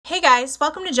Hey guys,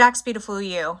 welcome to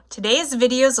Jaxbeautifulyou. Today's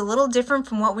video is a little different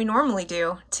from what we normally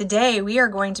do. Today we are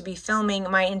going to be filming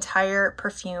my entire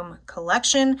perfume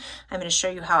collection. I'm going to show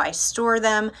you how I store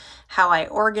them, how I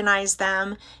organize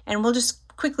them, and we'll just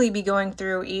quickly be going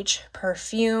through each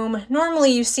perfume.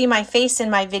 Normally you see my face in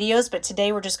my videos, but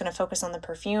today we're just going to focus on the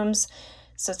perfumes.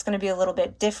 So it's going to be a little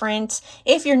bit different.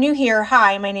 If you're new here,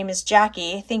 hi, my name is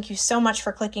Jackie. Thank you so much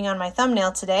for clicking on my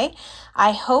thumbnail today.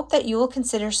 I hope that you will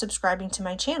consider subscribing to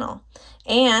my channel.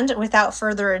 And without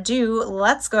further ado,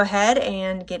 let's go ahead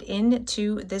and get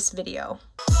into this video.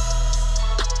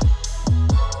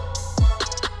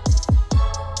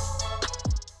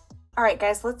 All right,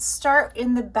 guys, let's start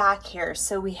in the back here.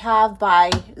 So we have by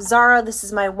Zara, this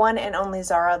is my one and only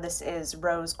Zara. This is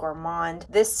Rose Gourmand.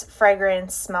 This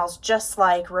fragrance smells just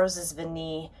like Rose's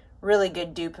Vanille. Really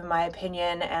good dupe in my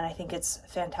opinion, and I think it's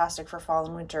fantastic for fall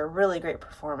and winter. Really great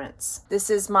performance.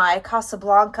 This is my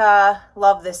Casablanca.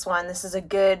 Love this one. This is a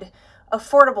good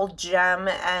affordable gem,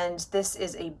 and this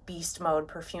is a beast mode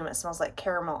perfume. It smells like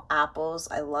caramel apples.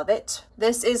 I love it.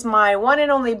 This is my one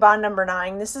and only Bond number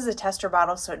 9. This is a tester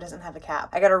bottle, so it doesn't have a cap.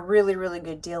 I got a really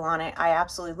good deal on it. I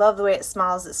absolutely love the way it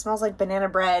smells. It smells like banana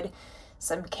bread,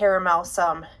 some caramel,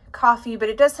 some coffee, but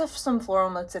it does have some floral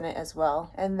notes in it as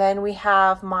well. And then we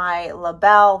have my La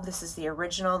Belle. This is the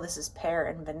original. This is pear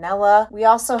and vanilla. We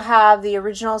also have the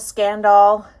original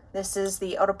Scandal. This is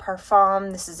the Eau de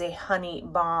Parfum. This is a honey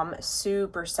bomb,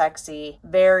 super sexy,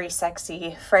 very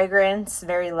sexy fragrance,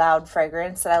 very loud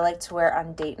fragrance that I like to wear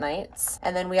on date nights.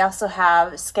 And then we also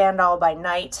have Scandal by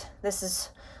Night. This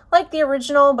is like the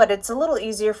original, but it's a little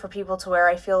easier for people to wear,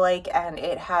 I feel like, and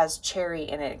it has cherry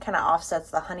in it. It kind of offsets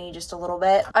the honey just a little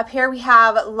bit. Up here we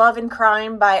have Love and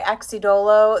Crime by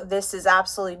Xidolo. This is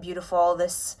absolutely beautiful.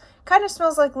 This kind of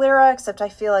smells like Lyra, except I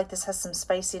feel like this has some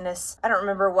spiciness. I don't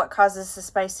remember what causes the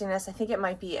spiciness. I think it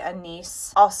might be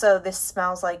anise. Also, this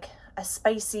smells like a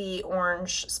spicy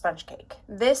orange sponge cake.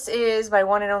 This is my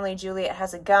one and only Juliet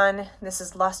Has a Gun. This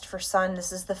is Lust for Sun.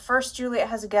 This is the first Juliet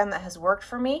Has a Gun that has worked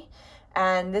for me,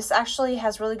 and this actually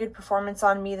has really good performance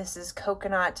on me. This is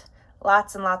coconut,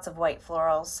 lots and lots of white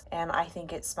florals, and I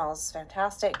think it smells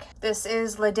fantastic. This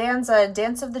is La Danza,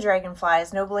 Dance of the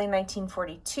Dragonflies, Noble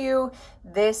 1942.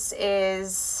 This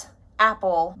is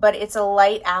apple, but it's a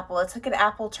light apple. It's like an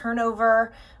apple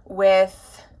turnover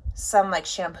with some like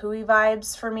shampoo-y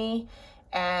vibes for me.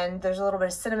 And there's a little bit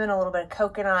of cinnamon, a little bit of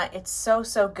coconut. It's so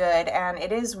good, and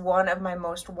it is one of my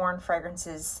most worn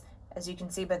fragrances, as you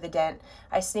can see by the dent.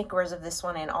 I sneak wears of this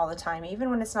one in all the time, even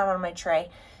when it's not on my tray,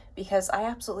 because I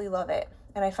absolutely love it.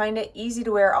 And I find it easy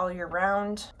to wear all year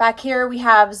round. Back here we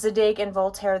have Zadig and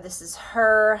Voltaire. This is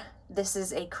Her. This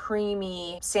is a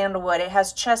creamy sandalwood. It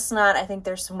has chestnut. I think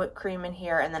there's some whipped cream in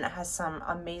here, and then it has some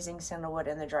amazing sandalwood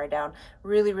in the dry down.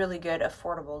 Really good,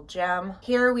 affordable gem.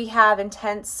 Here we have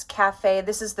Intense Cafe.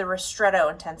 This is the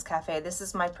Ristretto Intense Cafe. This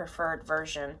is my preferred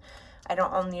version. I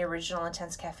don't own the original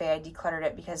Intense Cafe. I decluttered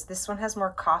it because this one has more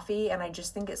coffee, and I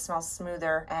just think it smells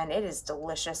smoother, and it is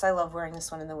delicious. I love wearing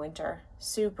this one in the winter.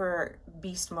 Super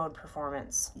beast mode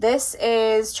performance. This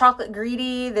is Chocolate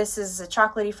Greedy. This is a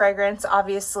chocolatey fragrance,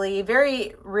 obviously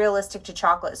very realistic to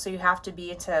chocolate, so you have to be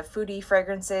into foodie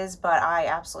fragrances, but I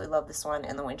absolutely love this one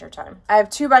in the winter time. I have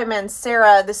two by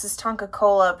Mancera. This is Tonka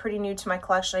Cola, pretty new to my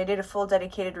collection. I did a full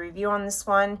dedicated review on this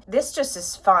one. This just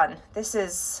is fun. This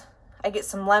is, I get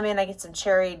some lemon, I get some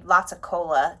cherry, lots of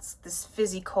cola. It's this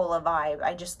fizzy cola vibe.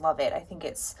 I just love it. I think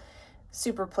it's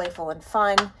super playful and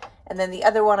fun. And then the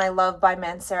other one I love by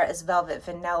Mancera is Velvet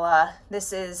Vanilla.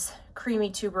 This is creamy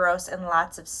tuberose and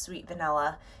lots of sweet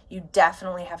vanilla. You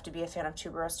definitely have to be a fan of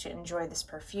tuberose to enjoy this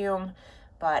perfume,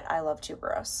 but I love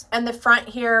tuberose. And the front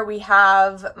here we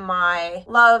have my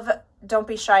Love Don't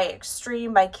Be Shy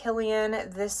Extreme by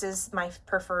Kilian. This is my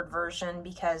preferred version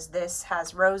because this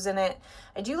has rose in it.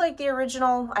 I do like the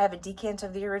original. I have a decant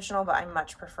of the original, but I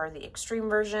much prefer the extreme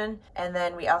version. And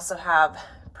then we also have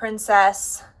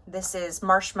Princess. This is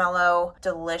Marshmallow,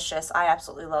 delicious. I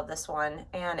absolutely love this one.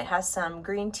 And it has some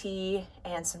green tea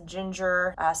and some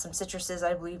ginger, some citruses,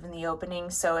 I believe, in the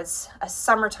opening. So it's a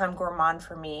summertime gourmand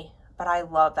for me, but I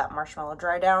love that marshmallow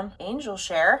dry down. Angel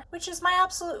Share, which is my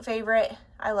absolute favorite.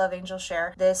 I love Angel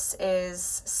Share. This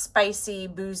is spicy,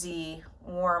 boozy,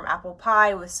 warm apple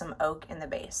pie with some oak in the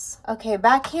base. Okay,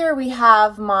 back here we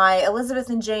have my Elizabeth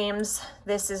and James.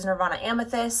 This is Nirvana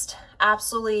Amethyst.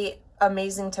 Absolutely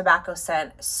amazing tobacco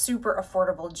scent, super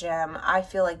affordable gem. I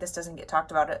feel like this doesn't get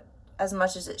talked about as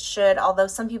much as it should, although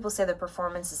some people say the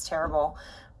performance is terrible,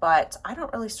 but I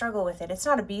don't really struggle with it. It's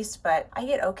not a beast, but I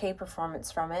get okay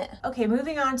performance from it. Okay,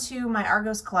 moving on to my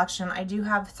Argos collection. I do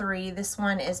have 3. This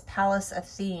one is Palace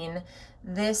Athene.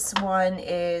 This one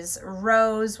is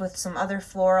rose with some other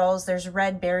florals. There's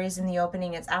red berries in the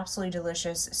opening. It's absolutely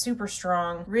delicious, super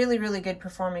strong, really, really good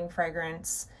performing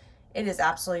fragrance. It is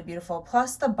absolutely beautiful.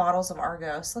 Plus the bottles of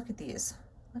Argos. Look at these.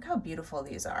 Look how beautiful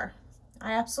these are.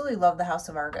 I absolutely love the House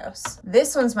of Argos.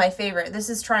 This one's my favorite. This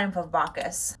is Triumph of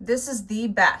Bacchus. This is the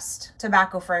best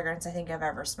tobacco fragrance I think I've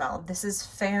ever smelled. This is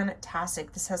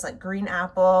fantastic. This has like green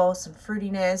apple, some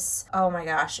fruitiness. Oh my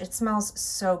gosh, it smells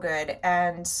so good.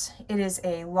 And it is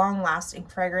a long-lasting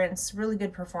fragrance, really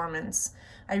good performance.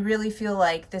 I really feel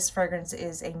like this fragrance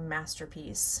is a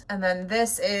masterpiece. And then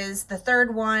this is the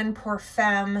third one,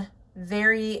 Parfum.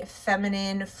 Very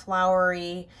feminine,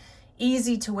 flowery,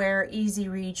 easy to wear, easy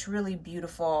reach, really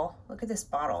beautiful. Look at this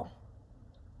bottle.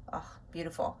 Oh,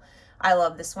 beautiful. I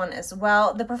love this one as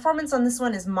well. The performance on this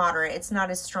one is moderate. It's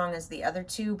not as strong as the other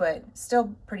 2, but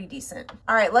still pretty decent.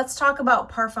 All right, let's talk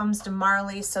about Parfums de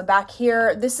Marly. So back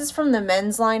here, this is from the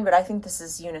men's line, but I think this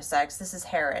is unisex. This is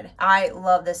Herod. I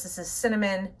love this. This is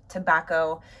cinnamon,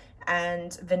 tobacco,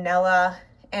 and vanilla.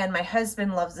 And my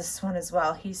husband loves this one as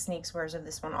well. He sneaks wears of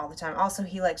this one all the time. Also,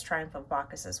 he likes Triumph of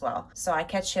Bacchus as well. So I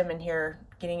catch him in here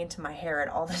getting into my Herod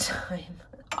all the time.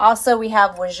 Also, we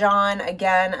have Wajan,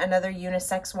 again, another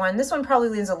unisex one. This one probably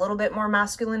leans a little bit more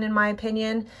masculine in my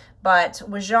opinion, but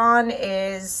Wajan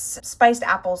is spiced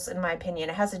apples in my opinion.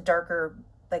 It has a darker,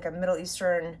 like a Middle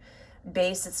Eastern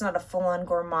base. It's not a full-on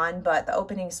gourmand, but the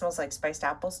opening smells like spiced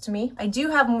apples to me. I do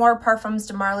have more Parfums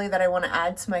de Marly that I want to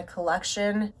add to my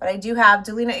collection, but I do have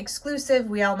Delina exclusive.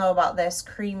 We all know about this.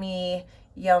 Creamy,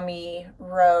 yummy,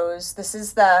 rose. This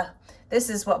is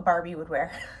what Barbie would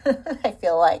wear, I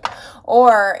feel like.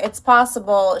 Or it's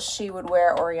possible she would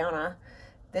wear Oriana.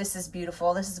 This is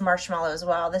beautiful. This is marshmallow as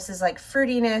well. This is like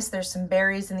fruitiness. There's some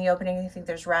berries in the opening. I think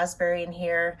there's raspberry in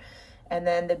here. And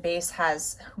then the base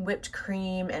has whipped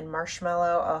cream and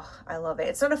marshmallow. Oh, I love it.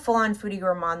 It's not a full-on foodie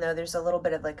gourmand though. There's a little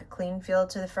bit of like a clean feel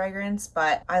to the fragrance,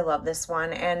 but I love this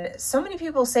one. And so many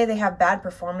people say they have bad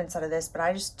performance out of this, but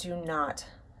I just do not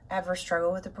ever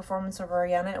struggle with the performance of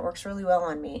Oriana. It works really well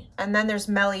on me. And then there's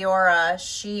Meliora.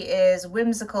 She is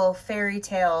whimsical fairy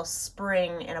tale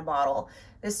spring in a bottle.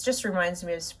 This just reminds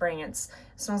me of spring. It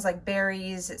smells like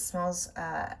berries. It smells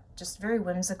just very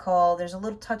whimsical. There's a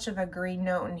little touch of a green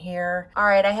note in here. All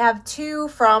right, I have 2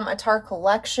 from a Tarte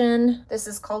collection. This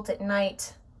is Cult at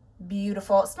Night.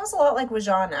 Beautiful. It smells a lot like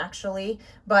Wajan actually,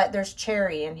 but there's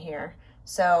cherry in here.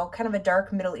 So kind of a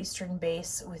dark Middle Eastern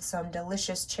base with some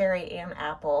delicious cherry and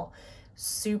apple.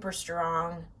 Super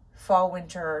strong. Fall,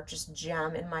 winter, just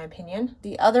gem in my opinion.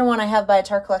 The other one I have by a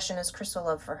Tarte collection is Crystal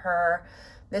Love for Her.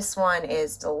 This one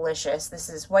is delicious. This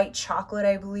is white chocolate,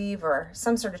 I believe, or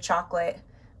some sort of chocolate,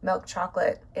 milk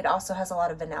chocolate. It also has a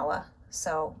lot of vanilla,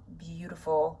 so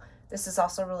beautiful. This is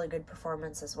also really good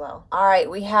performance as well. All right,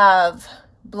 we have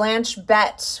Blanche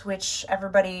Bette, which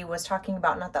everybody was talking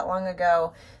about not that long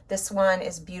ago. This one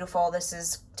is beautiful. This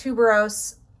is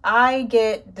tuberose. I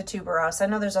get the tuberose. I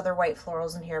know there's other white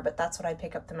florals in here, but that's what I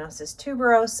pick up the most is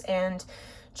tuberose and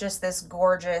just this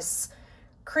gorgeous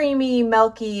creamy,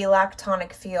 milky,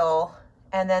 lactonic feel.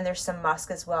 And then there's some musk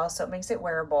as well, so it makes it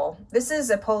wearable. This is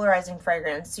a polarizing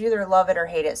fragrance. You either love it or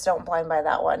hate it, so don't blind buy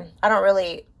that one. I don't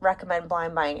really recommend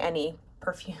blind buying any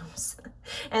perfumes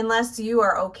unless you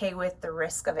are okay with the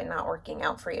risk of it not working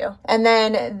out for you. And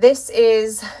then this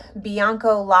is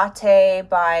Bianco Latte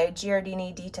by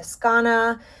Giardini di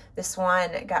Toscana. This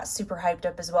one got super hyped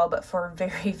up as well, but for a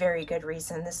very, very good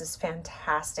reason. This is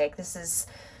fantastic. This is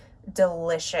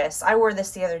delicious. I wore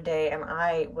this the other day and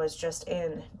I was just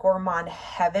in gourmand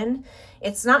heaven.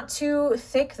 It's not too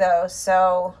thick though,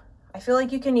 so I feel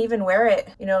like you can even wear it,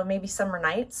 you know, maybe summer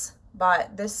nights.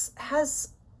 But this has,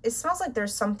 it smells like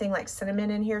there's something like cinnamon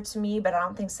in here to me, but I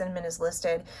don't think cinnamon is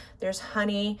listed. There's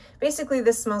honey. Basically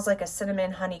this smells like a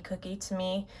cinnamon honey cookie to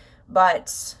me, but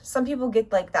some people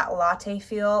get like that latte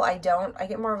feel. I don't. I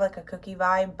get more of like a cookie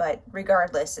vibe, but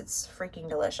regardless, it's freaking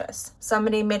delicious.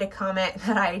 Somebody made a comment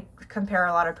that I compare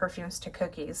a lot of perfumes to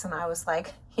cookies, and I was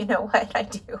like, you know what, I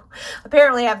do.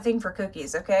 Apparently I have a thing for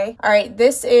cookies, okay? All right,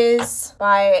 this is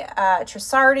by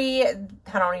Tresardi.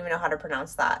 I don't even know how to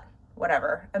pronounce that.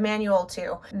 Whatever. Emmanuel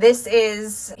too. This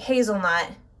is hazelnut,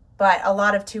 but a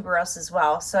lot of tuberose as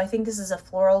well. So I think this is a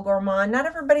floral gourmand. Not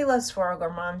everybody loves floral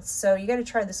gourmands, so you got to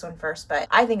try this one first, but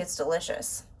I think it's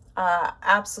delicious.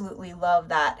 Absolutely love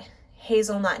that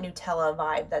hazelnut Nutella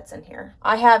vibe that's in here.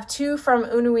 I have two from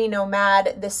Unui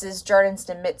Nomad. This is Jardins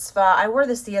de Mitzvah. I wore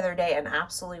this the other day and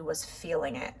absolutely was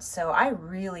feeling it. So I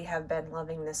really have been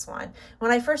loving this one. When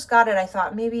I first got it, I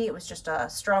thought maybe it was just a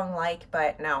strong like,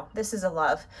 but no, this is a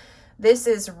love. This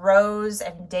is rose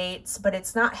and dates, but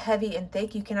it's not heavy and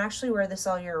thick. You can actually wear this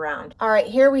all year round. All right,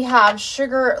 here we have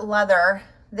Sugar Leather.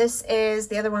 This is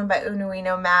the other one by Unui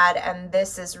Nomad, and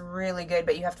this is really good,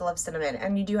 but you have to love cinnamon,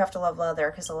 and you do have to love leather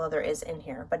because the leather is in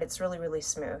here, but it's really, really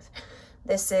smooth.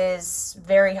 This is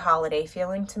very holiday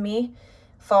feeling to me.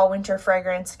 Fall, winter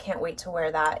fragrance. Can't wait to wear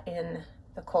that in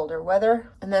the colder weather.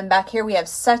 And then back here we have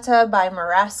Seta by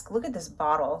Maresque. Look at this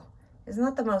bottle. Isn't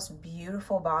that the most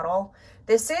beautiful bottle?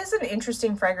 This is an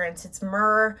interesting fragrance. It's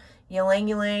myrrh, ylang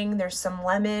ylang. There's some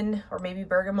lemon or maybe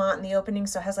bergamot in the opening,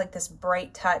 so it has like this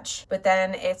bright touch, but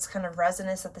then it's kind of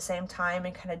resinous at the same time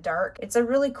and kind of dark. It's a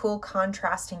really cool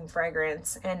contrasting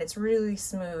fragrance, and it's really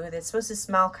smooth. It's supposed to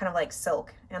smell kind of like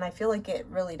silk, and I feel like it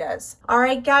really does. All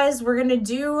right, guys, we're gonna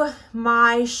do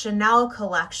my Chanel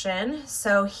collection.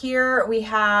 So here we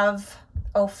have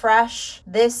Eau Fresh.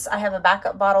 This I have a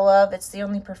backup bottle of. It's the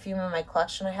only perfume in my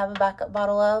collection I have a backup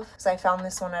bottle of because I found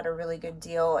this one at a really good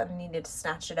deal and needed to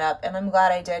snatch it up. And I'm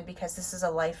glad I did because this is a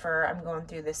lifer. I'm going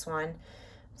through this one.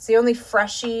 It's the only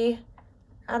freshie.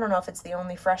 I don't know if it's the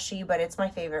only freshie, but it's my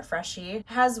favorite freshie. It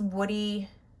has woody,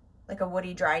 like a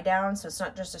woody dry down, so it's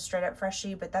not just a straight up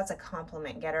freshie, but that's a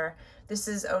compliment getter. This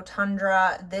is Eau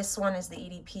Tundra. This one is the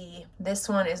EDP. This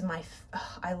one is my,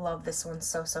 I love this one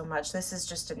so, so much. This is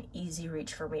just an easy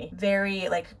reach for me. Very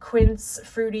like quince,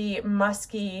 fruity,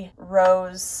 musky,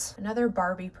 rose. Another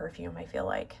Barbie perfume, I feel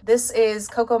like. This is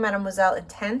Coco Mademoiselle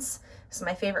Intense. This is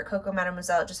my favorite Coco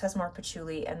Mademoiselle. It just has more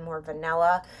patchouli and more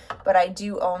vanilla, but I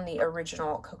do own the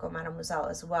original Coco Mademoiselle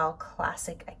as well.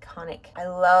 Classic, iconic. I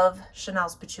love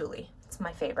Chanel's patchouli. It's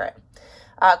my favorite.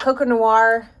 Coco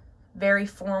Noir, very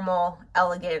formal,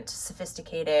 elegant,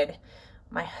 sophisticated.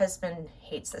 My husband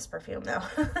hates this perfume though,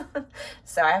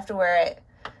 so I have to wear it.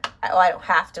 Well, I don't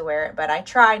have to wear it, but I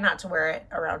try not to wear it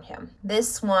around him.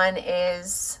 This one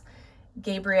is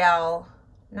Gabrielle.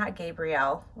 Not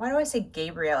Gabrielle. Why do I say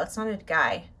Gabrielle? It's not a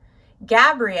guy.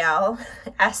 Gabrielle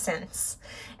Essence.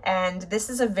 And this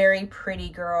is a very pretty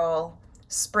girl,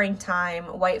 springtime,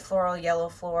 white floral, yellow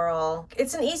floral.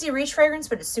 It's an easy reach fragrance,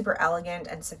 but it's super elegant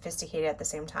and sophisticated at the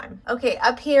same time. Okay,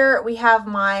 up here we have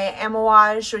my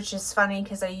Amouage, which is funny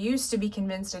because I used to be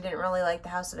convinced I didn't really like the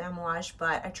House of Amouage,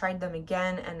 but I tried them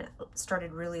again and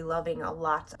started really loving a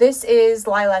lot. This is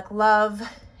Lilac Love,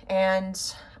 and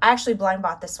I actually blind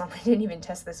bought this one. I didn't even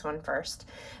test this one first.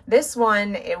 This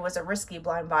one, it was a risky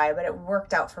blind buy, but it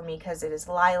worked out for me because it is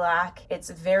lilac. It's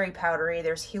very powdery.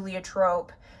 There's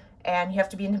heliotrope, and you have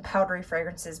to be into powdery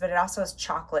fragrances, but it also has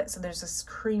chocolate. So there's this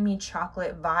creamy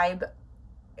chocolate vibe.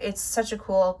 It's such a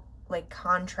cool, like,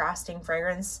 contrasting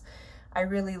fragrance. I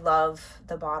really love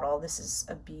the bottle. This is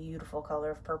a beautiful color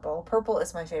of purple. Purple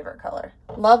is my favorite color.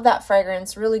 Love that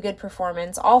fragrance, really good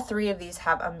performance. All three of these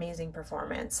have amazing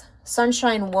performance.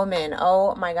 Sunshine Woman,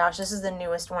 oh my gosh, this is the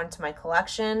newest one to my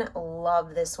collection.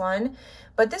 Love this one,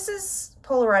 but this is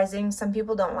polarizing. Some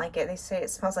people don't like it. They say it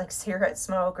smells like cigarette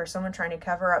smoke or someone trying to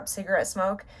cover up cigarette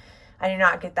smoke. I do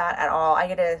not get that at all. I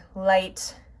get a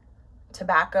light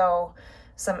tobacco,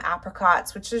 some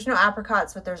apricots, which there's no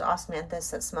apricots, but there's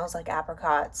osmanthus that smells like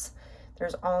apricots.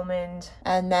 There's almond.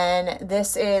 And then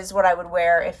this is what I would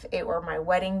wear if it were my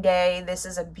wedding day. This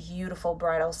is a beautiful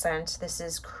bridal scent. This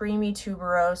is creamy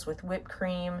tuberose with whipped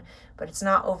cream, but it's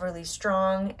not overly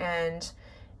strong, and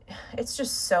it's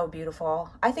just so beautiful.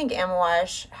 I think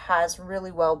Amouage has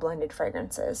really well blended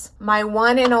fragrances. My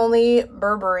one and only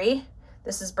Burberry.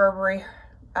 This is Burberry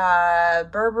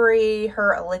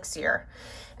Her Elixir.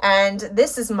 And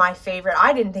this is my favorite.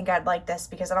 I didn't think I'd like this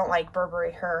because I don't like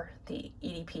Burberry Her, the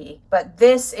EDP. But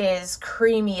this is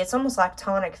creamy. It's almost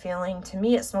lactonic feeling. To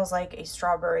me, it smells like a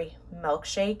strawberry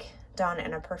milkshake done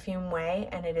in a perfume way,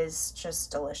 and it is just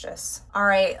delicious. All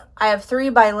right, I have three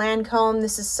by Lancome.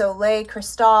 This is Soleil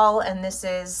Cristal, and this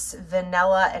is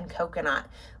Vanilla and Coconut.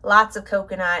 Lots of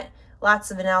coconut,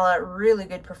 lots of vanilla, really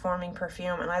good performing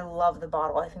perfume, and I love the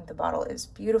bottle. I think the bottle is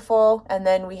beautiful. And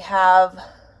then we have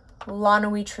La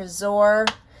Nuit Trésor.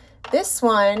 This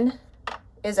one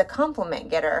is a compliment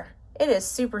getter. It is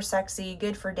super sexy,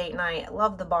 good for date night.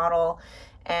 Love the bottle,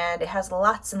 and it has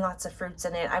lots and lots of fruits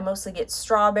in it. I mostly get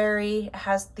strawberry. It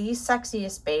has the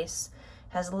sexiest base.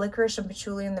 It has licorice and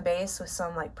patchouli in the base with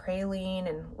some like praline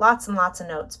and lots of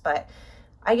notes, but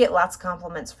I get lots of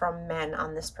compliments from men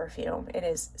on this perfume. It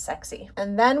is sexy.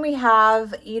 And then we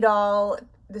have Idol.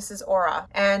 This is Aura,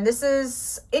 and this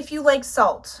is if you like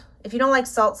salt. If you don't like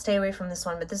salt, stay away from this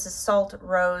one, but this is salt,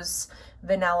 rose,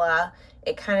 vanilla.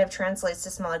 It kind of translates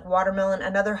to smell like watermelon.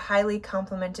 Another highly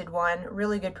complimented one,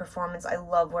 really good performance. I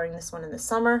love wearing this one in the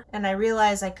summer. And I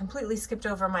realized I completely skipped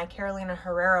over my Carolina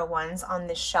Herrera ones on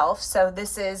this shelf. So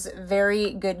this is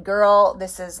Very Good Girl.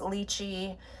 This is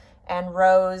lychee and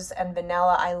rose and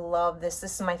vanilla. I love this.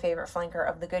 This is my favorite flanker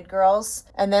of the Good Girls.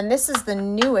 And then this is the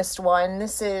newest one.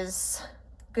 This is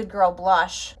Good Girl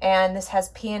Blush. And this has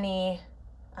peony,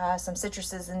 some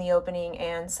citruses in the opening,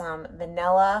 and some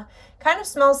vanilla. Kind of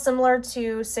smells similar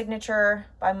to Signature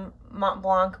by Mont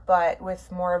Blanc, but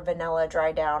with more vanilla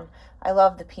dry down. I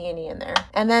love the peony in there.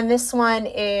 And then this one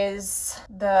is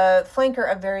the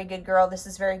flanker of Very Good Girl. This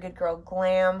is Very Good Girl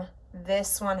Glam.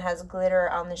 This one has glitter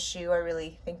on the shoe. I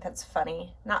really think that's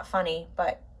funny. Not funny,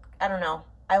 but I don't know.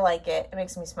 I like it. It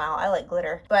makes me smile. I like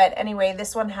glitter. But anyway,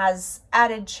 this one has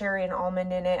added cherry and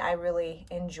almond in it. I really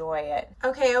enjoy it.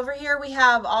 Okay, over here we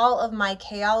have all of my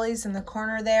Kayali's in the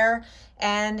corner there.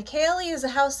 And Kayali is a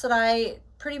house that I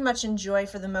pretty much enjoy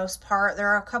for the most part. There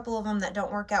are a couple of them that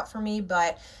don't work out for me,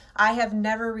 but I have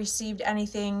never received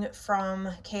anything from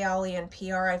Kayali and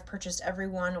PR. I've purchased every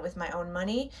one with my own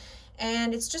money.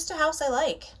 And it's just a house I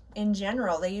like in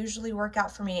general. They usually work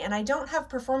out for me. And I don't have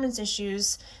performance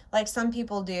issues like some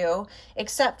people do,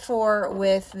 except for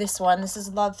with this one. This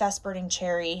is Love Fast Burning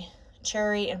Cherry.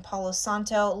 Cherry and Palo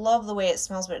Santo. Love the way it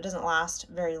smells, but it doesn't last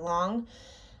very long.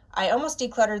 I almost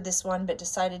decluttered this one, but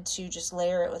decided to just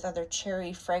layer it with other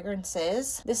cherry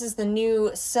fragrances. This is the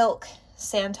new Silk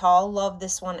Santal. Love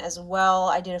this one as well.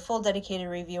 I did a full dedicated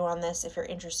review on this if you're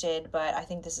interested, but I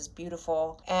think this is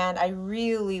beautiful. And I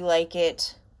really like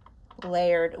it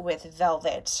layered with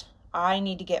velvet. I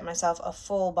need to get myself a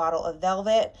full bottle of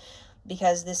velvet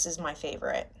because this is my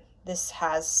favorite. This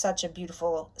has such a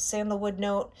beautiful sandalwood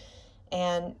note,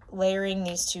 and layering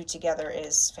these two together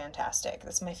is fantastic.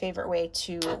 That's my favorite way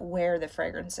to wear the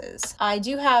fragrances. I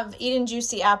do have Eden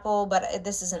Juicy Apple, but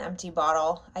this is an empty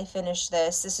bottle. I finished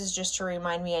this. This is just to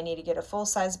remind me I need to get a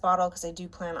full-size bottle because I do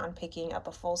plan on picking up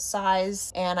a full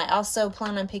size. And I also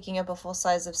plan on picking up a full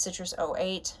size of Citrus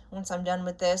 08 once I'm done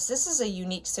with this. This is a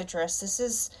unique citrus. This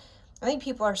is, I think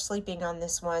people are sleeping on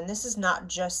this one. This is not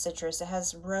just citrus. It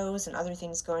has rose and other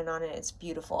things going on, and it's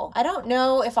beautiful. I don't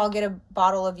know if I'll get a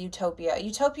bottle of Utopia.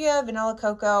 Utopia Vanilla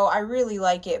Cocoa, I really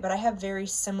like it, but I have very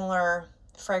similar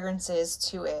fragrances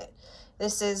to it.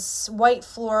 This is white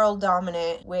floral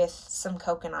dominant with some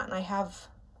coconut, and I have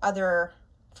other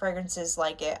fragrances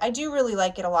like it. I do really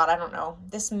like it a lot. I don't know.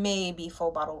 This may be full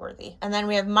bottle worthy. And then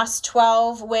we have Musk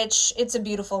 12, which it's a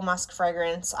beautiful musk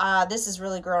fragrance. This is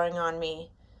really growing on me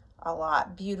a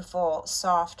lot. Beautiful,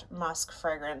 soft musk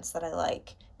fragrance that I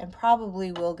like, and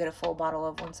probably will get a full bottle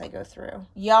of once I go through.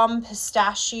 Yum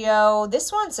Pistachio.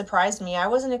 This one surprised me. I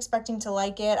wasn't expecting to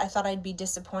like it. I thought I'd be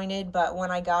disappointed, but when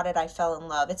I got it, I fell in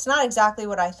love. It's not exactly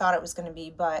what I thought it was going to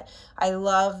be, but I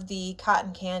love the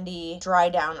cotton candy dry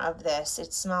down of this.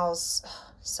 It smells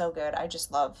so good. I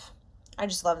just love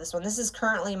this one. This is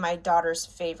currently my daughter's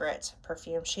favorite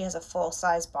perfume. She has a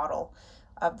full-size bottle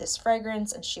of this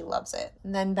fragrance and she loves it.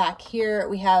 And then back here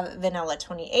we have Vanilla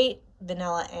 28,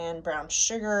 vanilla and brown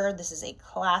sugar. This is a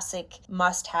classic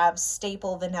must-have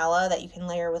staple vanilla that you can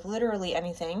layer with literally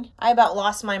anything. I about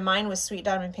lost my mind with Sweet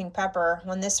Diamond Pink Pepper.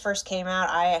 When this first came out,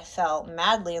 I fell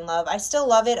madly in love. I still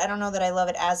love it. I don't know that I love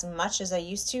it as much as I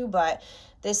used to, but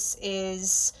this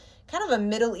is kind of a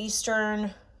Middle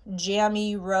Eastern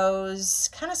jammy rose.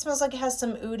 Kind of smells like it has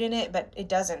some oud in it, but it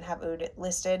doesn't have oud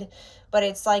listed. But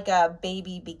it's like a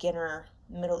baby beginner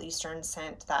Middle Eastern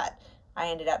scent that I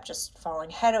ended up just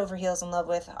falling head over heels in love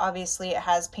with. Obviously, it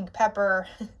has pink pepper.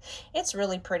 It's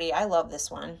really pretty. I love this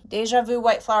one. Deja Vu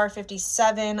White Flower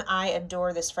 57. I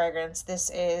adore this fragrance. This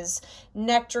is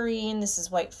nectarine. This is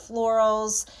white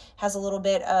florals. Has a little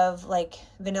bit of like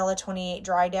Vanilla 28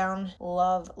 dry down.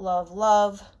 Love, love,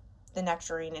 love the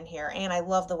nectarine in here, and I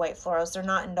love the white florals. They're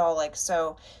not indolic,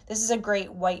 so this is a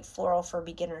great white floral for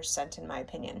beginner scent in my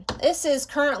opinion. This is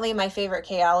currently my favorite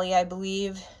Kayali, I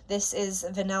believe. This is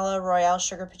Vanilla Royale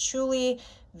Sugar Patchouli.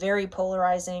 Very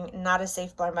polarizing, not a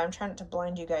safe blind, but I'm trying not to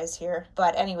blind you guys here.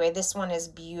 But anyway, this one is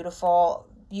beautiful.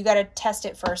 You got to test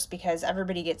it first because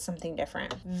everybody gets something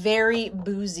different. Very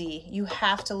boozy. You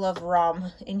have to love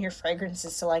rum in your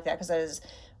fragrances to like that, because that is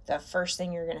the first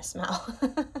thing you're gonna smell.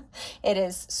 It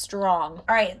is strong.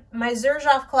 All right, my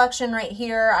Xerjoff collection right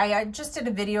here. I just did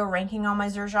a video ranking all my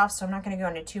Xerjoffs, so I'm not gonna go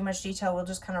into too much detail. We'll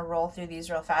just kind of roll through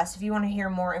these real fast. If you want to hear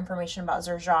more information about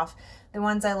Xerjoff, the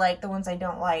ones I like, the ones I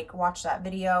don't like, watch that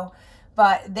video.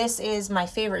 But this is my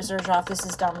favorite Xerjoff. This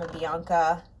is Dama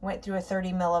Bianca. Went through a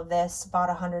 30 ml of this, bought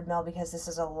 100 ml because this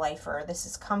is a lifer. This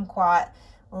is kumquat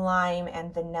lime,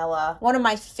 and vanilla. One of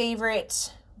my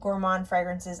favorite gourmand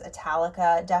fragrances,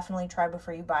 Italica. Definitely try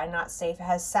before you buy. Not safe. It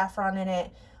has saffron in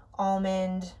it,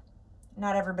 almond.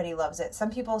 Not everybody loves it. Some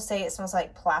people say it smells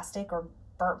like plastic or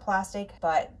burnt plastic,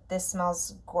 but this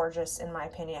smells gorgeous in my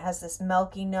opinion. It has this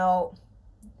milky note.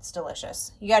 It's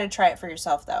delicious. You got to try it for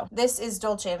yourself though. This is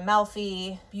Dolce &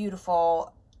 Melfi.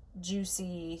 Beautiful,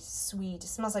 juicy, sweet. It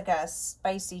smells like a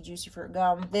spicy, juicy fruit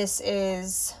gum. This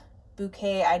is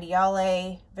Bouquet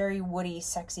Ideale. Very woody,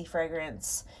 sexy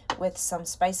fragrance with some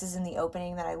spices in the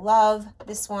opening that I love.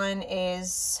 This one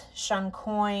is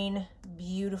Shancoin.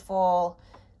 Beautiful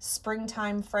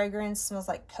springtime fragrance. Smells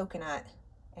like coconut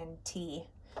and tea.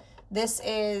 This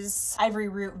is Ivory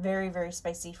Root. Very, very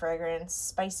spicy fragrance.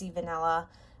 Spicy vanilla.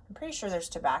 I'm pretty sure there's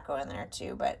tobacco in there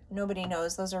too, but nobody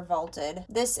knows. Those are vaulted.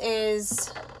 This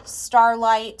is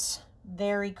Starlight.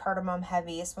 Very cardamom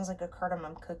heavy. It smells like a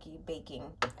cardamom cookie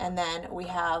baking. And then we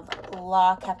have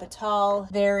La Capitale.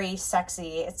 Very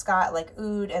sexy. It's got like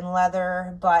oud and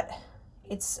leather, but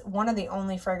it's one of the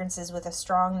only fragrances with a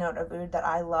strong note of oud that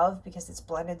I love because it's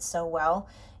blended so well.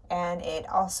 And it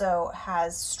also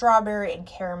has strawberry and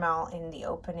caramel in the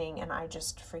opening, and I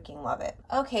just freaking love it.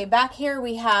 Okay, back here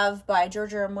we have by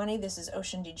Giorgio Armani. This is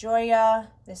Ocean di Gioia.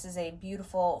 This is a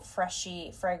beautiful,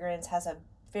 freshy fragrance. Has a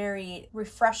very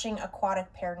refreshing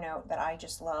aquatic pear note that I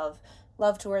just love.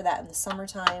 Love to wear that in the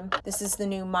summertime. This is the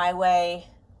new My Way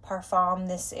Parfum.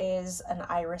 This is an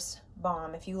iris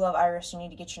bomb. If you love iris, you need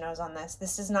to get your nose on this.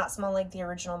 This does not smell like the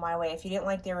original My Way. If you didn't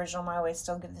like the original My Way,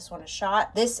 still give this one a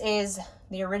shot. This is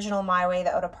the original My Way,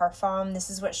 the Eau de Parfum. This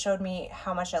is what showed me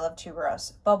how much I love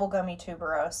tuberose. Bubblegummy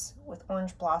tuberose with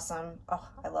orange blossom. Oh,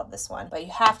 I love this one. But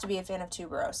you have to be a fan of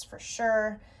tuberose for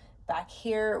sure. Back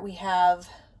here we have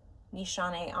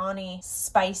Nishane Ani.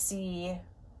 Spicy,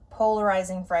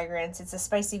 polarizing fragrance. It's a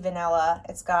spicy vanilla.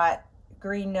 It's got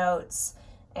green notes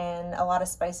and a lot of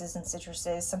spices and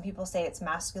citruses. Some people say it's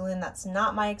masculine. That's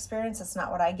not my experience. That's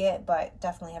not what I get, but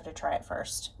definitely have to try it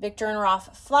first. Viktor &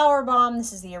 Rolf Flower Bomb.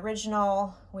 This is the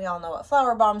original. We all know what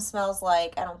Flower Bomb smells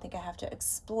like. I don't think I have to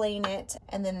explain it.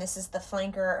 And then this is the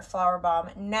Flanker Flower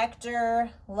Bomb Nectar.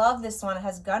 Love this one. It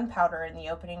has gunpowder in the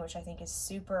opening, which I think is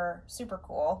super, super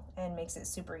cool and makes it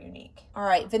super unique. All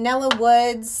right, Vanilla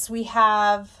Woods. We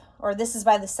have... or this is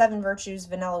by the Seven Virtues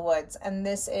Vanilla Woods, and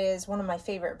this is one of my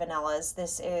favorite vanillas.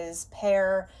 This is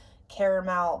pear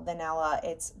caramel vanilla.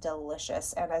 It's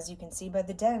delicious, and as you can see by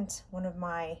the dent, one of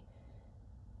my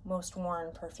most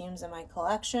worn perfumes in my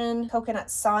collection. Coconut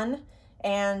Sun,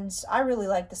 and I really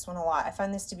like this one a lot. I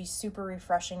find this to be super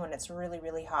refreshing when it's really,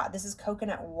 really hot. This is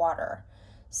coconut water,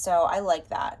 so I like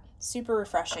that. Super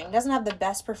refreshing. Doesn't have the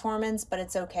best performance, but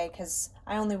it's okay because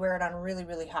I only wear it on really,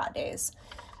 really hot days.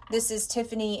 This is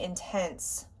Tiffany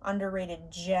Intense, underrated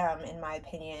gem in my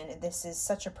opinion. This is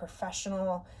such a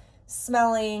professional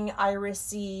smelling,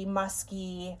 irisy,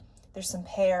 musky. There's some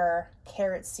pear,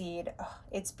 carrot seed. Oh,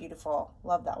 it's beautiful.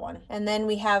 Love that one. And then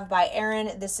we have by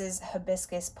Erin, this is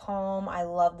Hibiscus Palm. I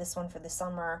love this one for the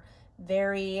summer.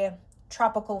 Very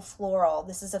tropical floral.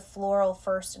 This is a floral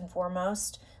first and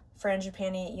foremost.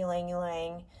 Frangipani, ylang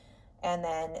ylang. And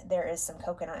then there is some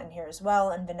coconut in here as well,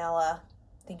 and vanilla.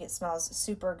 I think it smells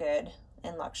super good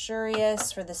and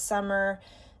luxurious for the summer.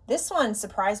 This one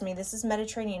surprised me. This is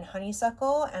Mediterranean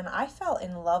Honeysuckle, and I fell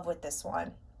in love with this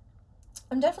one.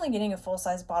 I'm definitely getting a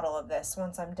full-size bottle of this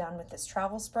once I'm done with this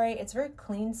travel spray. It's very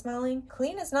clean smelling.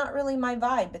 Clean is not really my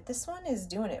vibe, but this one is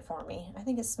doing it for me. I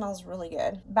think it smells really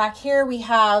good. Back here we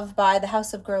have by the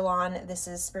House of Guerlain. This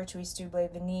is Spirituis Double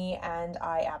Vanille, and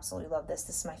I absolutely love this.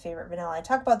 This is my favorite vanilla. I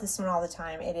talk about this one all the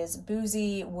time. It is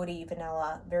boozy, woody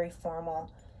vanilla, very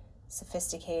formal,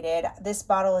 sophisticated. This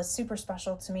bottle is super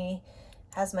special to me.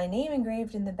 Has my name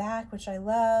engraved in the back, which I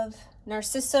love.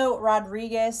 Narciso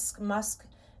Rodriguez Musk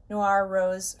Noir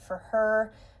Rose for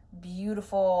her.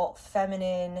 Beautiful,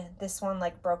 feminine. This one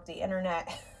like broke the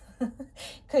internet.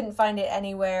 Couldn't find it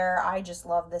anywhere. I just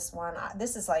love this one.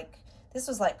 This was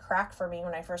like crack for me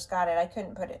when I first got it. I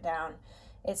couldn't put it down.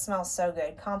 It smells so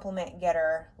good. Compliment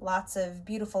getter. Lots of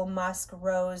beautiful musk,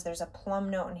 rose. There's a plum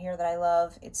note in here that I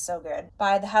love. It's so good.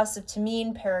 By the House of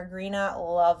Tamine, Peregrina.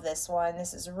 Love this one.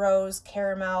 This is rose,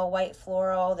 caramel, white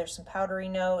floral. There's some powdery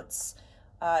notes.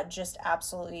 Just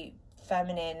absolutely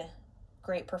feminine.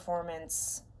 Great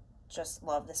performance. Just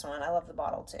love this one. I love the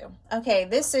bottle too. Okay,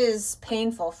 this is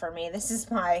painful for me. This is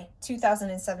my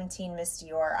 2017 Miss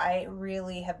Dior. I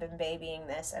really have been babying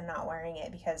this and not wearing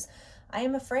it because I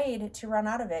am afraid to run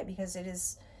out of it because it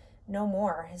is no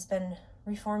more. It's been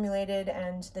reformulated,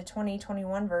 and the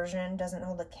 2021 version doesn't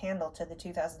hold a candle to the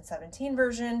 2017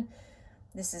 version.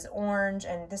 This is orange,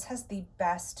 and this has the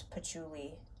best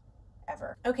patchouli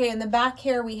ever. Okay, in the back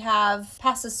here we have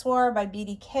Pas Ce Soir by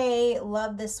BDK.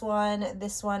 Love this one.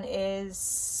 This one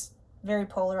is very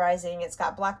polarizing. It's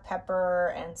got black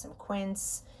pepper and some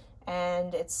quince,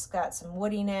 and it's got some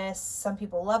woodiness. Some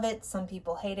people love it, some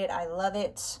people hate it. I love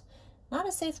it. Not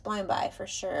a safe blind buy for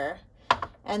sure.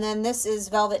 And then this is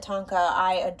Velvet Tonka.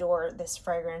 I adore this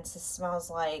fragrance. This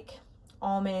smells like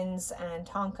almonds and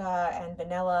tonka and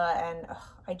vanilla, and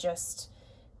I just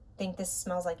think this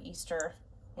smells like Easter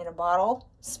in a bottle,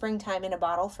 springtime in a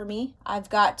bottle for me. I've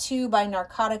got two by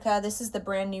Narcotica. This is the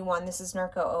brand new one. This is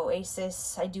Narco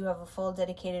Oasis. I do have a full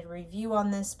dedicated review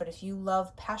on this, but if you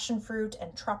love passion fruit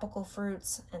and tropical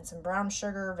fruits and some brown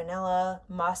sugar, vanilla,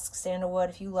 musk, sandalwood,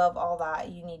 if you love all that,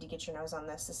 you need to get your nose on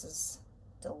this. This is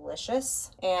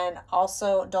delicious. And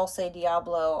also Dulce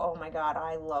Diablo. Oh my god,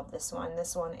 I love this one.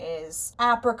 This one is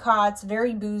apricots,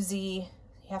 very boozy.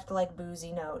 You have to like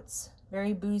boozy notes.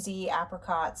 Very boozy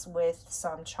apricots with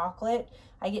some chocolate.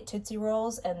 I get Tootsie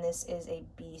Rolls, and this is a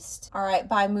beast. All right,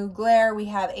 by Mugler, we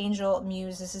have Angel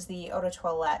Muse. This is the Eau de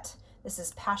Toilette. This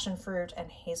is passion fruit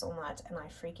and hazelnut, and I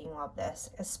freaking love this,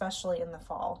 especially in the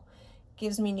fall.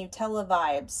 Gives me Nutella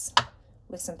vibes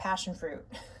with some passion fruit.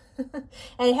 And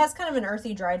it has kind of an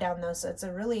earthy dry down though, so it's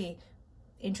a really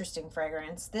interesting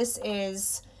fragrance. This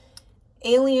is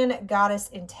Alien Goddess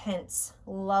Intense.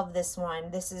 Love this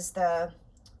one. This is the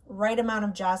right amount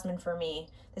of jasmine for me.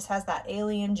 This has that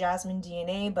alien jasmine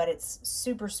DNA, but it's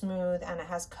super smooth, and it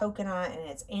has coconut, and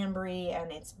it's ambery,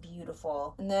 and it's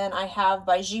beautiful. And then I have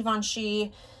by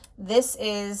Givenchy, this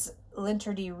is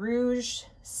L'Interdit Rouge,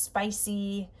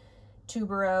 spicy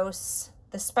tuberose.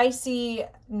 The spicy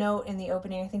note in the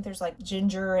opening, I think there's like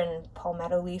ginger and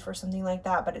palmetto leaf or something like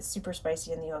that, but it's super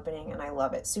spicy in the opening, and I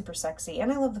love it. Super sexy,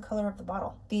 and I love the color of the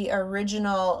bottle. The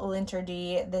original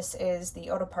L'Interdit, this is the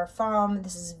Eau de Parfum.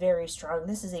 This is very strong.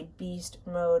 This is a beast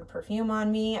mode perfume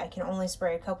on me. I can only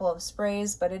spray a couple of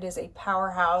sprays, but it is a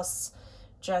powerhouse.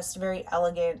 Just very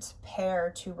elegant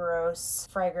pear tuberose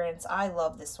fragrance. I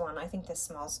love this one. I think this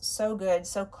smells so good,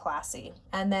 so classy.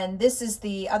 And then this is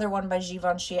the other one by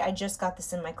Givenchy. I just got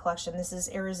this in my collection. This is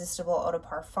Irresistible Eau de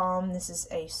Parfum. This is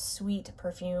a sweet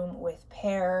perfume with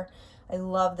pear. I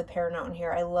love the pear note in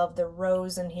here. I love the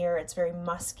rose in here. It's very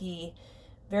musky,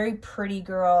 very pretty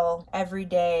girl,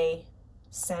 everyday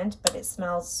scent, but it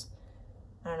smells,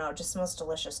 I don't know, it just smells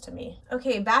delicious to me.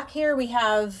 Okay, back here we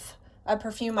have a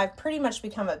perfume I've pretty much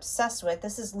become obsessed with.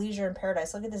 This is Leisure in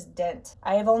Paradise. Look at this dent.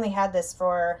 I have only had this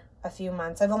for a few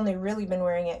months. I've only really been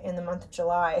wearing it in the month of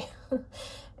July.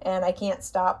 And I can't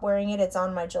stop wearing it. It's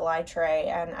on my July tray,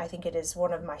 and I think it is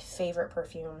one of my favorite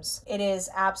perfumes. It is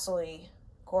absolutely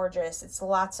gorgeous. It's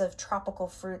lots of tropical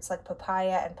fruits like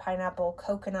papaya and pineapple,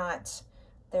 coconut.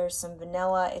 There's some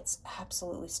vanilla. It's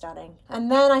absolutely stunning.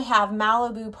 And then I have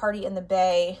Malibu Party in the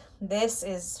Bay. This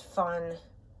is fun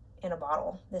in a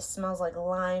bottle. This smells like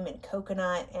lime and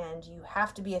coconut, and you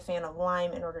have to be a fan of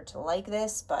lime in order to like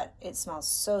this, but it smells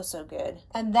so, so good.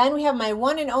 And then we have my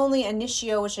one and only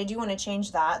Initio, which I do want to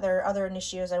change that. There are other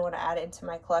Initios I want to add into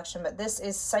my collection, but this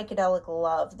is Psychedelic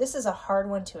Love. This is a hard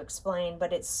one to explain,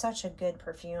 but it's such a good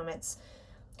perfume. It's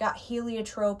got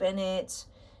heliotrope in it,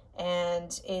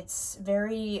 and it's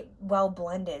very well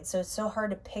blended, so it's so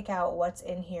hard to pick out what's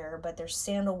in here, but there's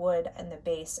sandalwood in the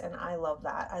base, and I love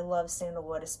that. I love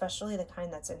sandalwood, especially the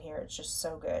kind that's in here. It's just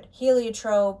so good.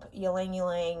 Heliotrope, ylang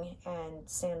ylang, and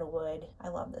sandalwood. I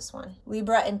love this one.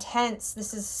 Libra Intense.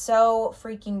 This is so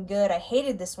freaking good. I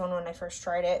hated this one when I first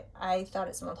tried it. I thought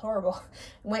it smelled horrible.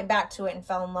 Went back to it and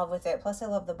fell in love with it. Plus I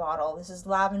love the bottle. This is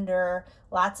lavender,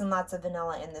 lots and lots of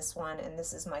vanilla in this one, and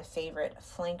this is my favorite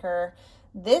flanker.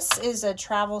 This is a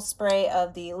travel spray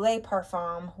of the Le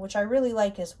Parfum, which I really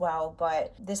like as well,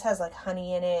 but this has like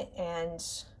honey in it, and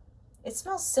it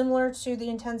smells similar to the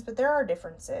Intense, but there are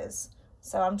differences.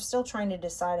 So I'm still trying to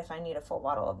decide if I need a full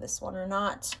bottle of this one or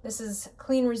not. This is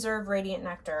Clean Reserve Radiant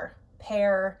Nectar.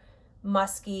 Pear,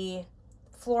 musky,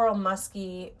 floral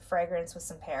musky fragrance with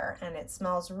some pear, and it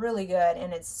smells really good,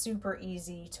 and it's super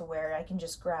easy to wear. I can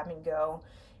just grab and go.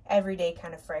 Everyday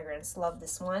kind of fragrance. Love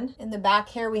this one. In the back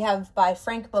here we have by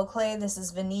Frank Beauclerc. This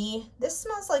is Vanille. This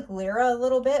smells like Lyra a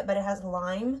little bit, but it has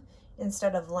lime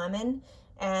instead of lemon,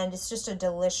 and it's just a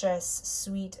delicious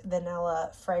sweet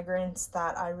vanilla fragrance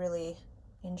that I really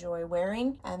enjoy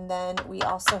wearing. And then we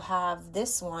also have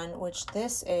this one, which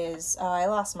this is, I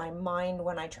lost my mind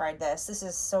when I tried this. This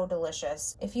is so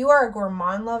delicious. If you are a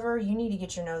gourmand lover, you need to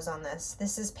get your nose on this.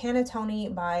 This is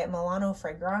Panettone by Milano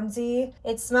Fragranzi.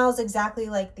 It smells exactly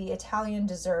like the Italian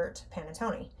dessert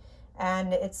panettone.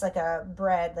 And it's like a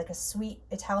bread, like a sweet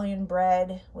Italian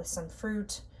bread with some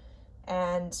fruit.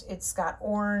 And it's got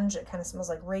orange. It kind of smells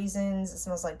like raisins. It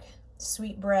smells like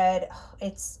sweetbread. Oh,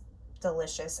 it's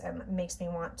delicious and makes me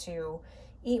want to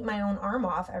eat my own arm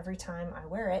off every time I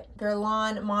wear it.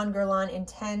 Guerlain, Mon Guerlain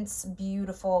Intense,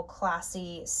 beautiful,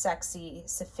 classy, sexy,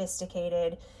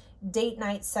 sophisticated date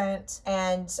night scent.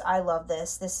 And I love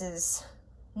this. This is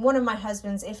one of my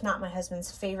husband's, if not my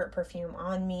husband's, favorite perfume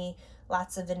on me.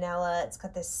 Lots of vanilla. It's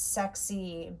got this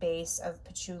sexy base of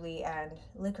patchouli and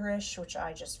licorice, which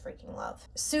I just freaking love.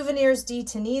 Souvenirs de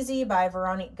Tunisie by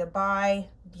Veronique Gabai.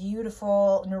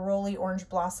 Beautiful neroli orange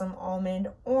blossom almond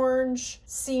orange.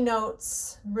 C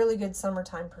notes. Really good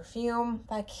summertime perfume.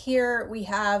 Back here we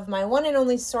have my one and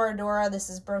only Soradora. This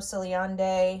is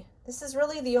Broceliande. This is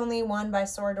really the only one by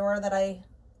Soradora that I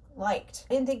liked.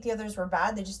 I didn't think the others were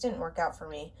bad. They just didn't work out for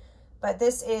me. But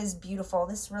this is beautiful.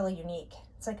 This is really unique.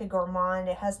 It's like a gourmand.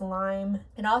 It has lime.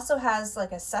 It also has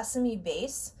like a sesame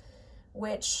base,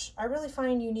 which I really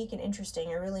find unique and interesting.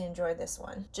 I really enjoyed this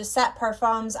one. Gisette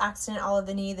Parfums Accident à la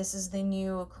Vanille. This is the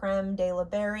new Creme de la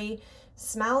Berry.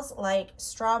 Smells like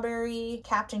strawberry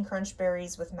Captain Crunch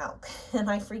berries with milk, and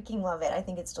I freaking love it. I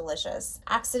think it's delicious.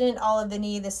 Accident à la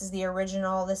Vanille. This is the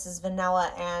original. This is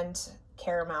vanilla and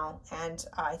caramel, and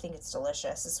I think it's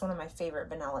delicious. It's one of my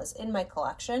favorite vanillas in my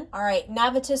collection. All right,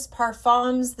 Navitus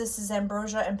Parfums. This is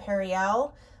Ambrosia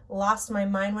Imperial. Lost my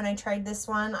mind when I tried this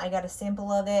one. I got a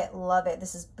sample of it. Love it.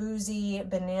 This is boozy,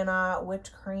 banana,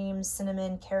 whipped cream,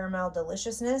 cinnamon, caramel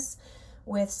deliciousness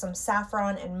with some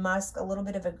saffron and musk, a little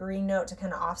bit of a green note to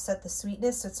kind of offset the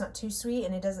sweetness so it's not too sweet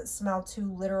and it doesn't smell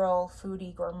too literal,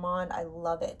 foodie, gourmand. I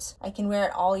love it. I can wear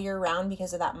it all year round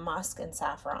because of that musk and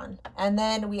saffron. And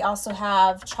then we also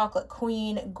have Chocolate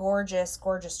Queen, gorgeous,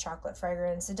 gorgeous chocolate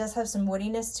fragrance. It does have some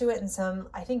woodiness to it and some,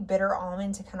 I think, bitter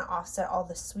almond to kind of offset all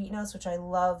the sweet notes, which I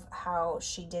love how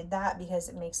she did that because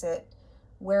it makes it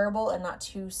wearable and not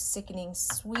too sickening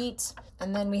sweet.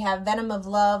 And then we have Venom of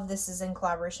Love. This is in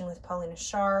collaboration with Paulina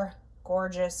Shar.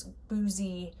 Gorgeous,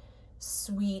 boozy,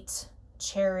 sweet,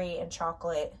 cherry and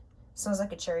chocolate. Smells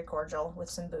like a cherry cordial with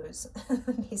some booze,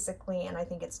 basically, and I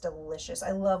think it's delicious.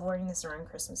 I love wearing this around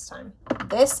Christmas time.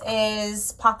 This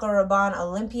is Paco Rabanne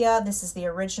Olympia. This is the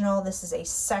original. This is a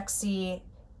sexy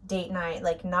date night,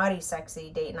 like naughty sexy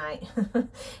date night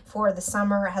for the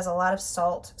summer. It has a lot of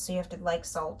salt, so you have to like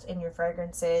salt in your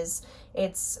fragrances.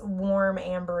 It's warm,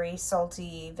 ambery,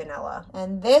 salty vanilla.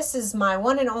 And this is my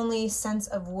one and only Sense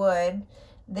of Wood.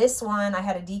 This one I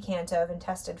had a decant of and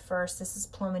tested first. This is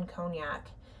Plum and Cognac,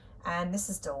 and this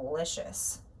is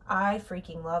delicious. I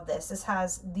freaking love this. This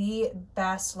has the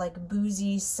best like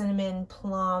boozy cinnamon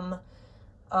plum.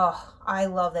 Oh, I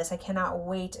love this. I cannot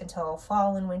wait until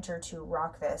fall and winter to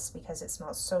rock this because it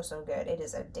smells so, so good. It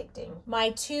is addicting. My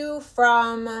two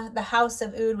from the House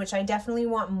of Oud, which I definitely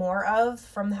want more of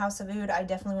from the House of Oud. I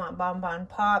definitely want Bonbon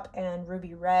Pop and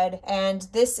Ruby Red. And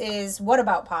this is What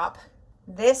About Pop?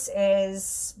 This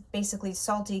is basically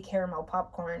salty caramel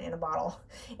popcorn in a bottle.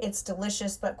 It's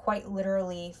delicious, but quite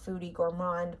literally foodie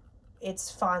gourmand.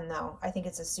 It's fun though. I think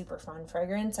it's a super fun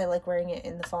fragrance. I like wearing it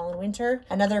in the fall and winter.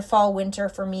 Another fall winter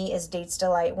for me is Dates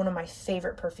Delight, one of my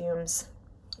favorite perfumes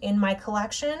in my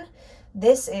collection.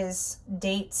 This is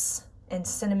dates and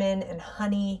cinnamon and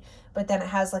honey, but then it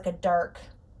has like a dark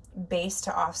base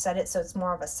to offset it, so it's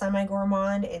more of a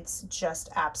semi-gourmand. It's just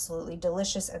absolutely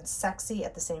delicious and sexy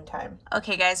at the same time.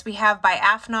 Okay guys, we have by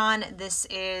Afnan. This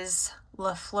is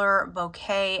La Fleur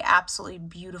Bouquet. Absolutely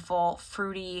beautiful,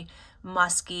 fruity,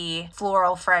 musky,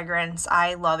 floral fragrance.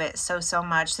 I love it so, so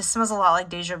much. This smells a lot like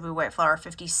Deja Vu White Flower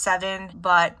 57,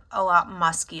 but a lot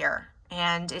muskier.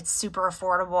 And it's super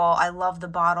affordable. I love the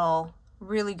bottle.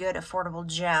 Really good, affordable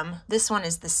gem. This one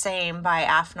is the same by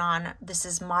Afnan. This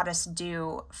is Modest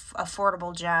Dew,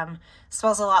 affordable gem.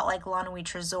 Smells a lot like La Nuit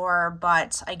Trésor,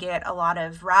 but I get a lot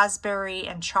of raspberry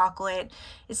and chocolate.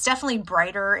 It's definitely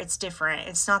brighter. It's different.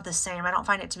 It's not the same. I don't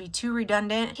find it to be too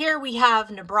redundant. Here we have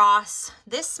Nebras.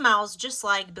 This smells just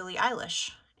like Billie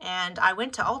Eilish. And I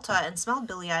went to Ulta and smelled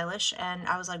Billie Eilish, and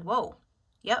I was like, whoa,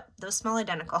 yep, those smell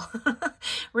identical.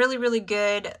 Really, really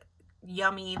good.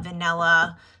 Yummy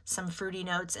vanilla, some fruity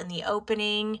notes in the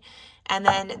opening. And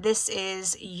then this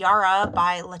is Yara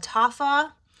by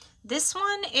Lattafa. This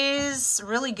one is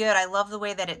really good. I love the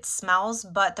way that it smells,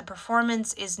 but the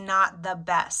performance is not the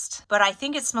best. But I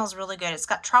think it smells really good. It's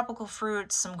got tropical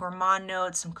fruits, some gourmand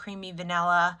notes, some creamy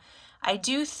vanilla. I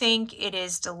do think it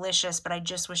is delicious, but I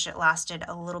just wish it lasted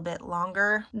a little bit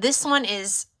longer. This one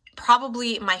is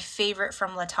probably my favorite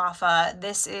from Lattafa.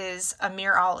 This is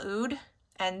Amir Al Oud.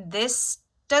 And this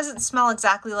doesn't smell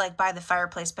exactly like By the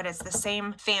Fireplace, but it's the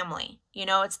same family. You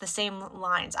know, it's the same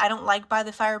lines. I don't like By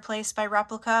the Fireplace by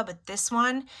Replica, but this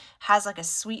one has like a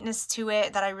sweetness to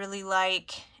it that I really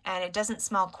like. And it doesn't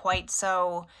smell quite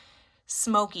so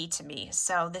smoky to me.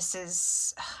 So this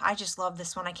is, I just love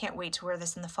this one. I can't wait to wear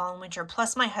this in the fall and winter.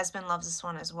 Plus my husband loves this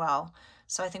one as well.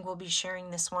 So I think we'll be sharing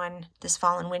this one this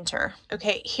fall and winter.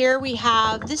 Okay, here we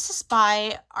have, this is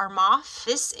by Argos.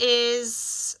 This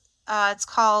is, it's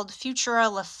called Futura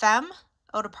La Femme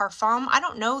Eau de Parfum. I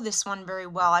don't know this one very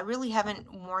well. I really haven't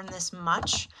worn this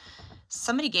much.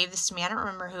 Somebody gave this to me. I don't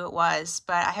remember who it was,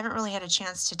 but I haven't really had a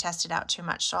chance to test it out too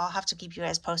much, so I'll have to keep you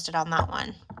guys posted on that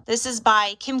one. This is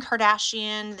by Kim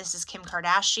Kardashian. This is Kim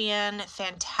Kardashian.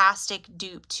 Fantastic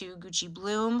dupe to Gucci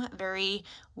Bloom. Very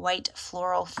white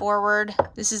floral forward.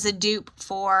 This is a dupe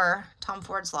for Tom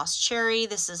Ford's Lost Cherry.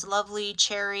 This is Lovely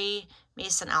Cherry.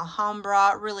 Mason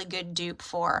Alhambra, really good dupe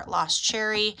for Lost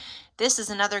Cherry. This is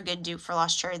another good dupe for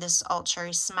Lost Cherry. This is Alt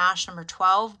Cherry Smash number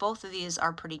 12. Both of these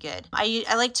are pretty good. I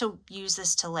like to use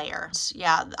this to layer.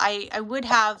 Yeah, I would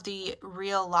have the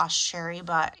real Lost Cherry,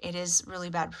 but it is really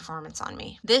bad performance on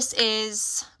me. This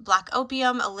is Black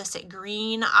Opium Illicit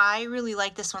Green. I really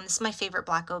like this one. This is my favorite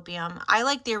Black Opium. I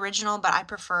like the original, but I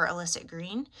prefer Illicit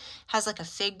Green. Has like a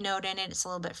fig note in it. It's a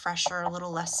little bit fresher, a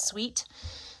little less sweet.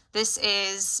 This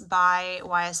is by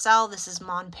YSL. This is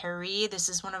Mon Paris. This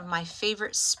is one of my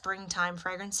favorite springtime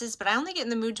fragrances, but I only get in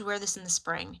the mood to wear this in the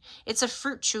spring. It's a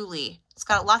fruit patchouli. It's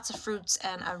got lots of fruits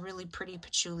and a really pretty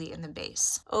patchouli in the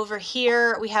base. Over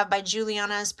here, we have by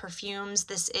Juliana's Perfumes.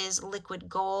 This is Liquid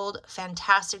Gold.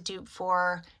 Fantastic dupe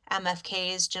for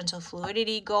MFK's Gentle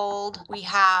Fluidity Gold. We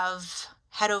have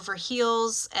Head Over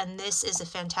Heels, and this is a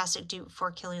fantastic dupe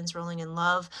for Kilian's Rolling in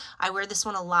Love. I wear this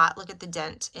one a lot. Look at the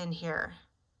dent in here.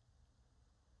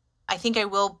 I think I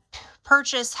will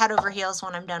purchase Head Over Heels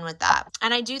when I'm done with that.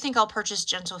 And I do think I'll purchase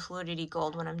Gentle Fluidity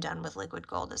Gold when I'm done with Liquid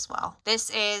Gold as well. This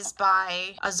is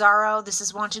by Azzaro. This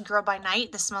is Wanted Girl by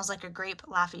Night. This smells like a grape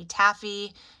Laffy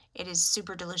Taffy. It is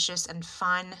super delicious and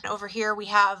fun. And over here we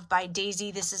have by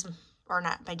Daisy. This is, or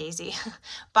not by Daisy,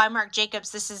 by Marc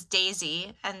Jacobs. This is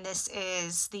Daisy, and this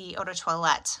is the Eau de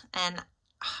Toilette. And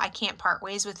I can't part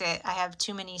ways with it. I have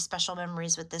too many special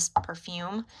memories with this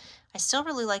perfume. I still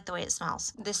really like the way it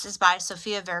smells. This is by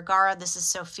Sofia Vergara. This is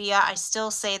Sophia. I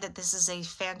still say that this is a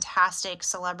fantastic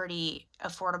celebrity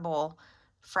affordable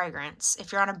fragrance.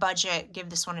 If you're on a budget, give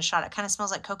this one a shot. It kind of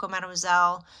smells like Coco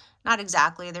Mademoiselle. Not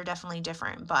exactly, they're definitely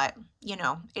different, but you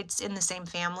know, it's in the same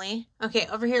family. Okay,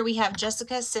 over here we have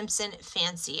Jessica Simpson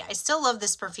Fancy. I still love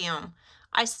this perfume.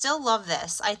 I still love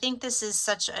this. I think this is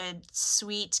such a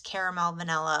sweet caramel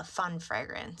vanilla fun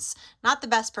fragrance. Not the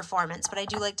best performance, but I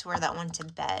do like to wear that one to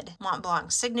bed. Mont Blanc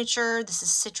Signature. This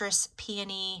is citrus,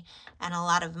 peony, and a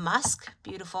lot of musk.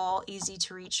 Beautiful, easy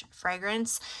to reach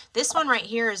fragrance. This one right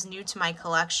here is new to my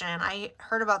collection. I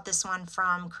heard about this one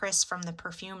from Chris from the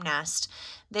Perfume Nest.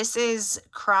 This is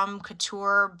Crumb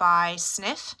Couture by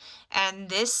Sniff, and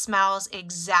this smells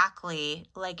exactly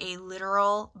like a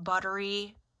literal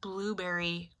buttery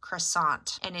blueberry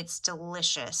croissant, and it's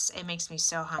delicious. It makes me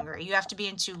so hungry. You have to be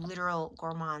into literal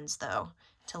gourmands though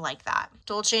to like that.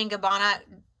 Dolce & Gabbana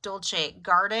Dolce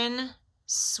Garden,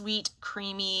 sweet,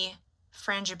 creamy,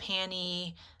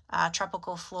 frangipani,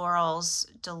 tropical florals,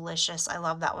 delicious. I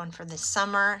love that one for this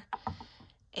summer.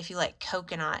 If you like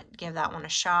coconut, give that one a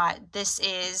shot. This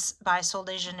is by Sol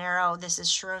de Janeiro. This is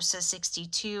Charosa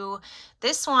 62.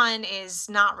 This one is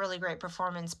not really great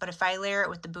performance, but if I layer it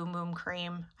with the Boom Boom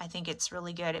Cream, I think it's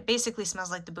really good. It basically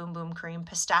smells like the Boom Boom Cream.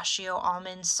 Pistachio,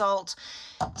 almond, salt.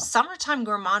 Summertime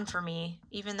gourmand for me,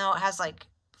 even though it has like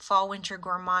fall, winter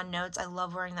gourmand notes. I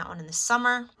love wearing that one in the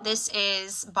summer. This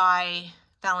is by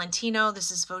Valentino.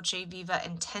 This is Voce Viva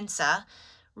Intensa.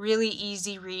 Really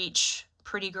easy reach.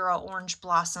 Pretty Girl Orange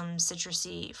Blossom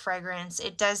citrusy fragrance.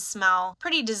 It does smell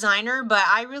pretty designer, but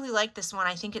I really like this one.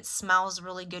 I think it smells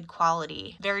really good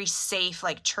quality. Very safe,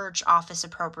 like church office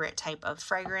appropriate type of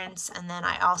fragrance. And then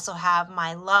I also have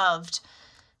my loved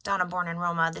Donna Born in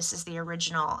Roma. This is the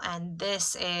original, and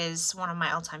this is one of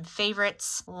my all-time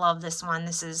favorites. Love this one.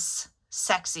 This is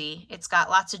sexy. It's got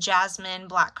lots of jasmine,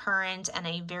 black currant, and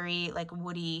a very like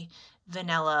woody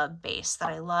vanilla base that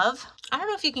I love. I don't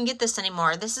know if you can get this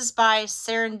anymore. This is by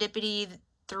Serendipity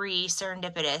 3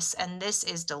 Serendipitous, and this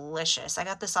is delicious. I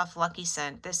got this off Lucky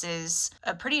Scent. This is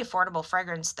a pretty affordable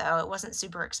fragrance though. It wasn't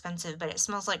super expensive, but it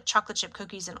smells like chocolate chip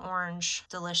cookies and orange.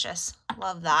 Delicious.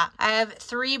 Love that. I have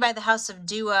 3 by the House of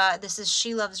Dua. This is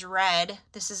She Loves Red.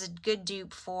 This is a good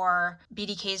dupe for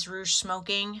BDK's Rouge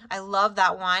Smoking. I love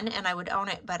that one and I would own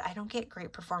it, but I don't get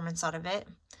great performance out of it.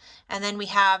 And then we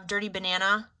have Dirty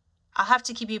Banana. I'll have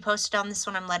to keep you posted on this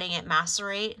one. I'm letting it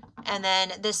macerate. And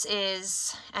then this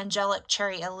is Angelic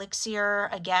Cherry Elixir.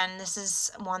 Again, this is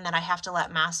one that I have to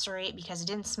let macerate because it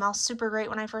didn't smell super great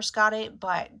when I first got it,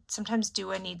 but sometimes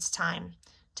Dua needs time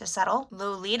to settle.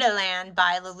 Lolita Land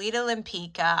by Lolita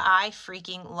Limpica. I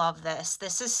freaking love this.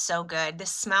 This is so good. This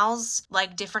smells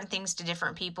like different things to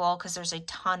different people because there's a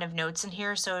ton of notes in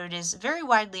here, so it is very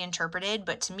widely interpreted,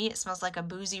 but to me it smells like a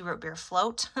boozy root beer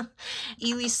float.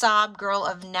 Ely Saab, Girl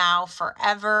of Now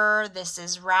Forever. This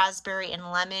is raspberry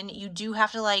and lemon. You do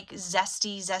have to like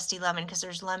zesty lemon because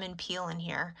there's lemon peel in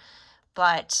here,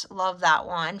 but love that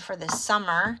one for this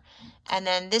summer. And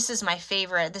then this is my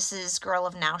favorite. This is Girl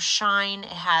of Now Shine. It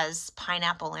has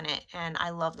pineapple in it, and I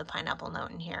love the pineapple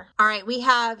note in here. All right, we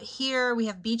have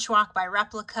Beach Walk by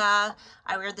Replica.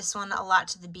 I wear this one a lot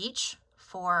to the beach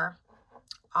for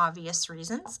obvious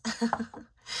reasons.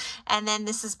 And then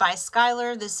this is by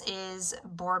Skylar. This is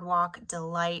Boardwalk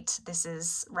Delight. This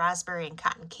is raspberry and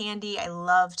cotton candy. I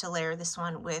love to layer this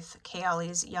one with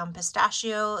Kayali's Yum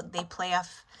Pistachio. They play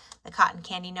off the cotton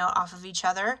candy note off of each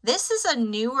other. This is a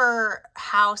newer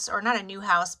house, or not a new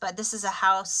house, but this is a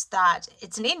house that,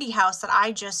 it's an indie house that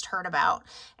I just heard about.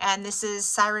 And this is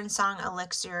Siren Song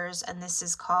Elixirs, and this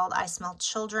is called I Smell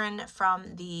Children from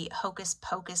the Hocus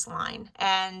Pocus line.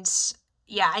 And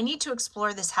yeah, I need to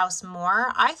explore this house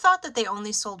more. I thought that they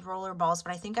only sold roller balls,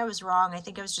 but I think I was wrong. I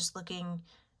think I was just looking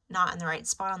not in the right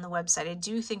spot on the website. I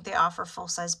do think they offer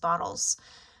full-size bottles.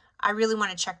 I really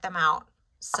want to check them out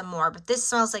some more, but this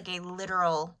smells like a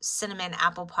literal cinnamon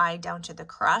apple pie down to the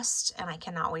crust, and I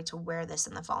cannot wait to wear this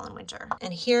in the fall and winter.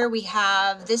 And here we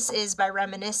have, this is by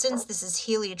Reminiscence. This is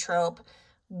Heliotrope,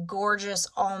 gorgeous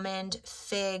almond,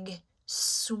 fig,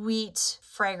 sweet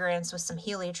fragrance with some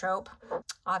heliotrope,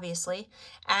 obviously,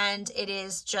 and it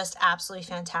is just absolutely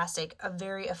fantastic. A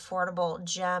very affordable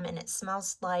gem, and it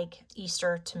smells like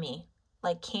Easter to me,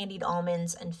 like candied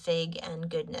almonds and fig and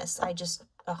goodness.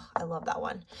 I love that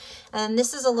one. And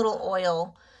this is a little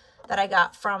oil that I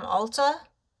got from Ulta,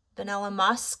 Vanilla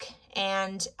Musk,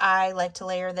 and I like to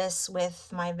layer this with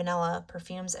my vanilla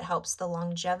perfumes. It helps the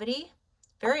longevity.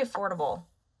 Very affordable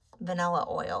vanilla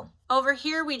oil. Over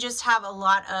here, we just have a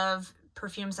lot of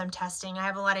perfumes I'm testing. I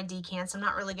have a lot of decants. I'm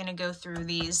not really going to go through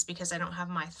these because I don't have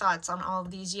my thoughts on all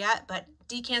of these yet, but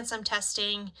decants I'm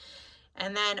testing.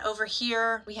 And then over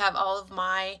here, we have all of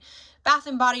my Bath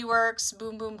 & Body Works,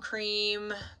 Boom Boom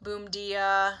Cream, Boom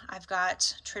Dia. I've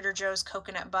got Trader Joe's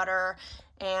Coconut Butter.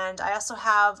 And I also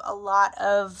have a lot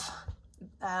of,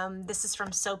 this is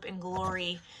from Soap &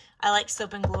 Glory. I like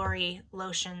Soap & Glory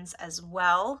lotions as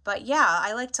well. But yeah,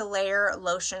 I like to layer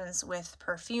lotions with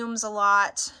perfumes a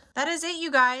lot. That is it, you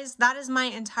guys. That is my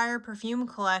entire perfume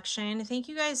collection. Thank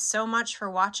you guys so much for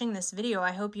watching this video.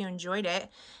 I hope you enjoyed it.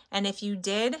 And if you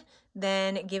did,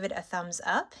 then give it a thumbs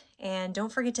up. And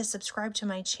don't forget to subscribe to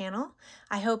my channel.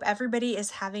 I hope everybody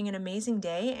is having an amazing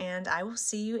day, and I will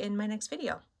see you in my next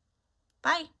video.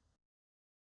 Bye.